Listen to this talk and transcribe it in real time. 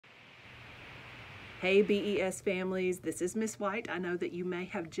Hey BES families, this is Miss White. I know that you may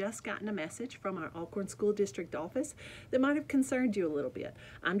have just gotten a message from our Alcorn School District office that might have concerned you a little bit.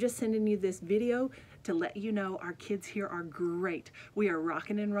 I'm just sending you this video to let you know our kids here are great. We are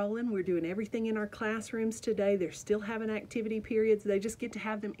rocking and rolling. We're doing everything in our classrooms today. They're still having activity periods. They just get to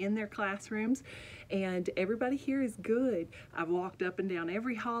have them in their classrooms, and everybody here is good. I've walked up and down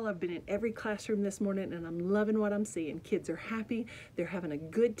every hall. I've been in every classroom this morning, and I'm loving what I'm seeing. Kids are happy. They're having a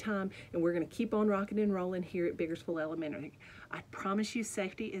good time, and we're going to keep on rocking and rolling here at Biggersville Elementary. I promise you,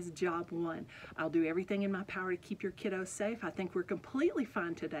 safety is job one. I'll do everything in my power to keep your kiddos safe. I think we're completely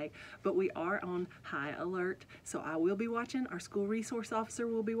fine today, but we are on high alert. So I will be watching. Our school resource officer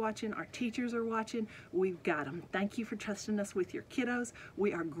will be watching. Our teachers are watching. We've got them. Thank you for trusting us with your kiddos.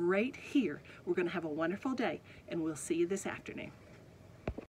 We are great here. We're going to have a wonderful day, and we'll see you this afternoon.